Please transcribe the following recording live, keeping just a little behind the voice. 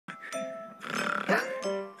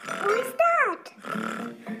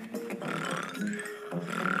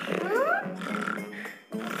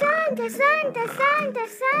Santa, Santa, Santa,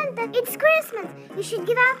 Santa. It's Christmas. You should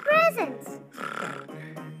give out presents.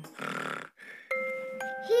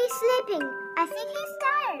 He's sleeping. I think he's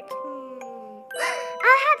tired.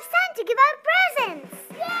 I'll have Santa give out presents.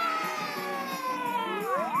 Yay!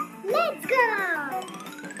 Let's go.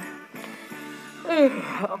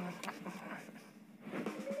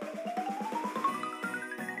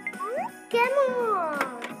 Come on.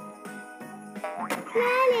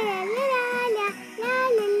 La la la la la la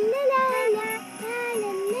la la la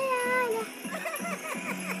la la la.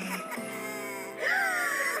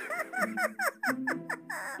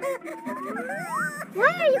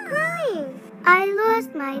 Why are you crying? I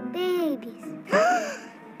lost my babies.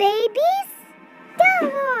 Babies?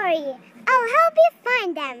 Don't worry. I'll help you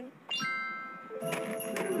find them.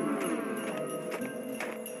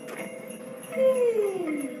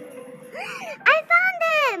 I found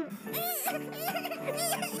them!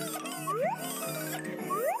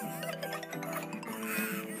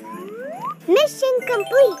 Mission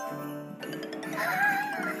complete!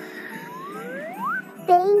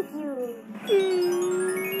 Thank you.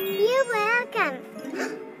 You're welcome.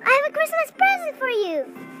 I have a Christmas present for you.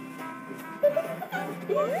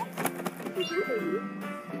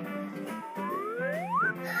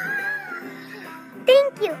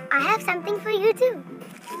 Thank you. I have something for you too.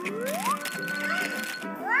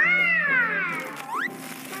 Wow!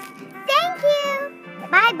 Thank you.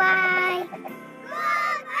 Bye-bye.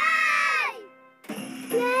 Goodbye.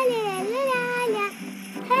 La la la la la.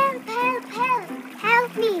 Help, help, help.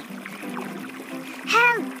 Help me.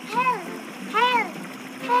 Help, help, help,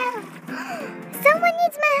 help. Someone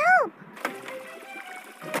needs my help.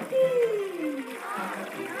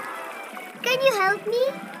 Can you help me?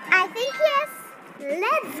 I think yes.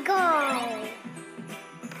 Let's go.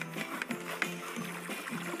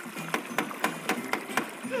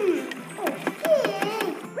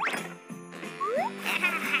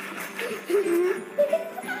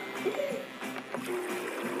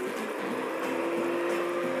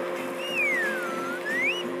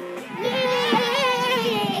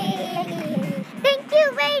 Thank you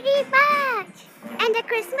very much. And a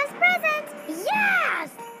Christmas present. Yes!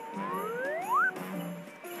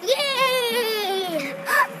 Yay!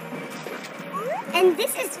 And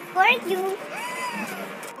this is for you.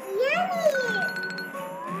 Yummy!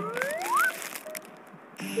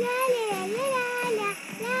 La la la la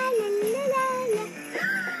la la la la la.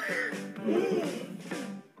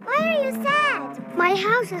 Why are you sad? My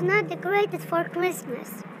house is not decorated for Christmas.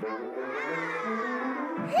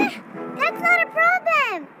 That's not a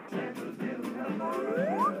problem.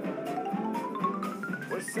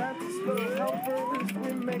 We're Santa's little helpers.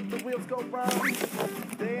 We make the wheels go round.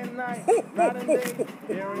 Day and night, night and day,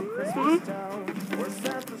 here in Christmas town. We're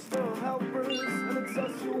Santa's little helpers, and it's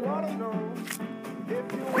us you want to know.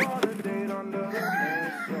 If you want a date on the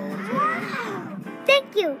show.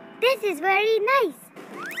 Thank you. This is very nice.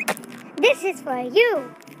 This is for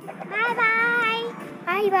you. Bye-bye.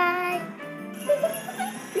 Bye-bye.